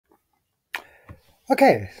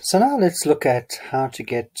Okay, so now let's look at how to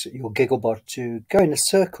get your Gigglebot to go in a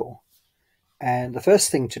circle. And the first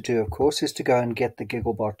thing to do, of course, is to go and get the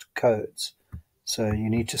Gigglebot codes. So you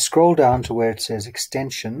need to scroll down to where it says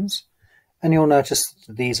extensions, and you'll notice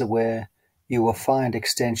that these are where you will find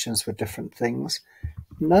extensions for different things.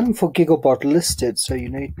 None for Gigglebot listed, so you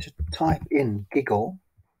need to type in Giggle,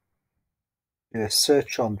 do a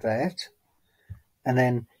search on that, and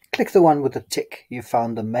then click the one with the tick. You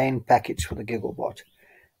found the main package for the Gigglebot,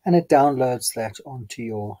 and it downloads that onto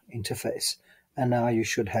your interface. And now you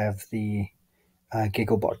should have the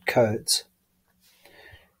Gigglebot codes.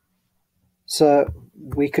 So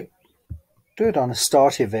we could do it on a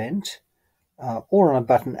start event or on a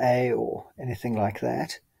button A or anything like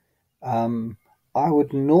that. I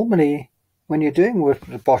would normally, when you're doing with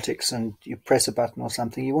robotics and you press a button or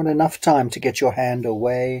something, you want enough time to get your hand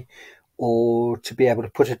away or to be able to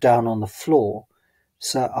put it down on the floor.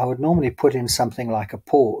 So I would normally put in something like a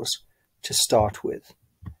pause to start with.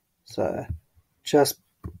 So just,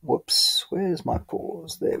 whoops, where's my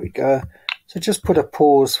pause? There we go. So just put a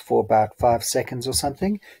pause for about 5 seconds or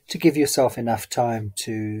something to give yourself enough time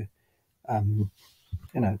to,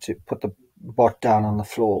 to put the bot down on the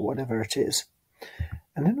floor, whatever it is.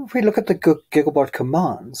 And then if we look at the Gigglebot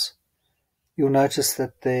commands, you'll notice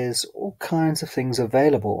that there's all kinds of things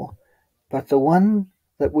available, but the one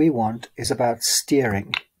that we want is about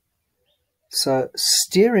steering. So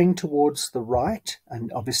steering towards the right,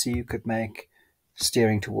 and obviously you could make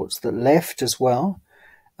steering towards the left as well.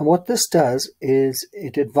 And what this does is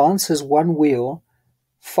it advances one wheel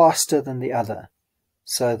faster than the other,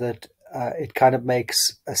 so that it kind of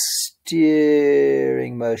makes a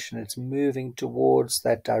steering motion. It's moving towards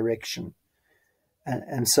that direction.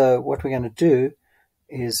 And so what we're going to do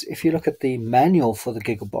is, if you look at the manual for the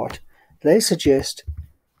Gigglebot, they suggest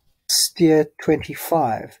steer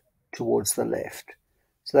 25 towards the left.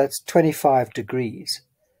 So that's 25 degrees.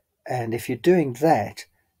 And if you're doing that,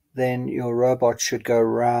 then your robot should go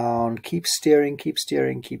around, keep steering, keep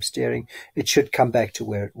steering, keep steering. It should come back to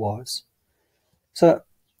where it was. So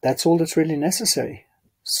that's all that's really necessary.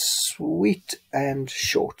 Sweet and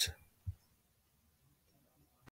short.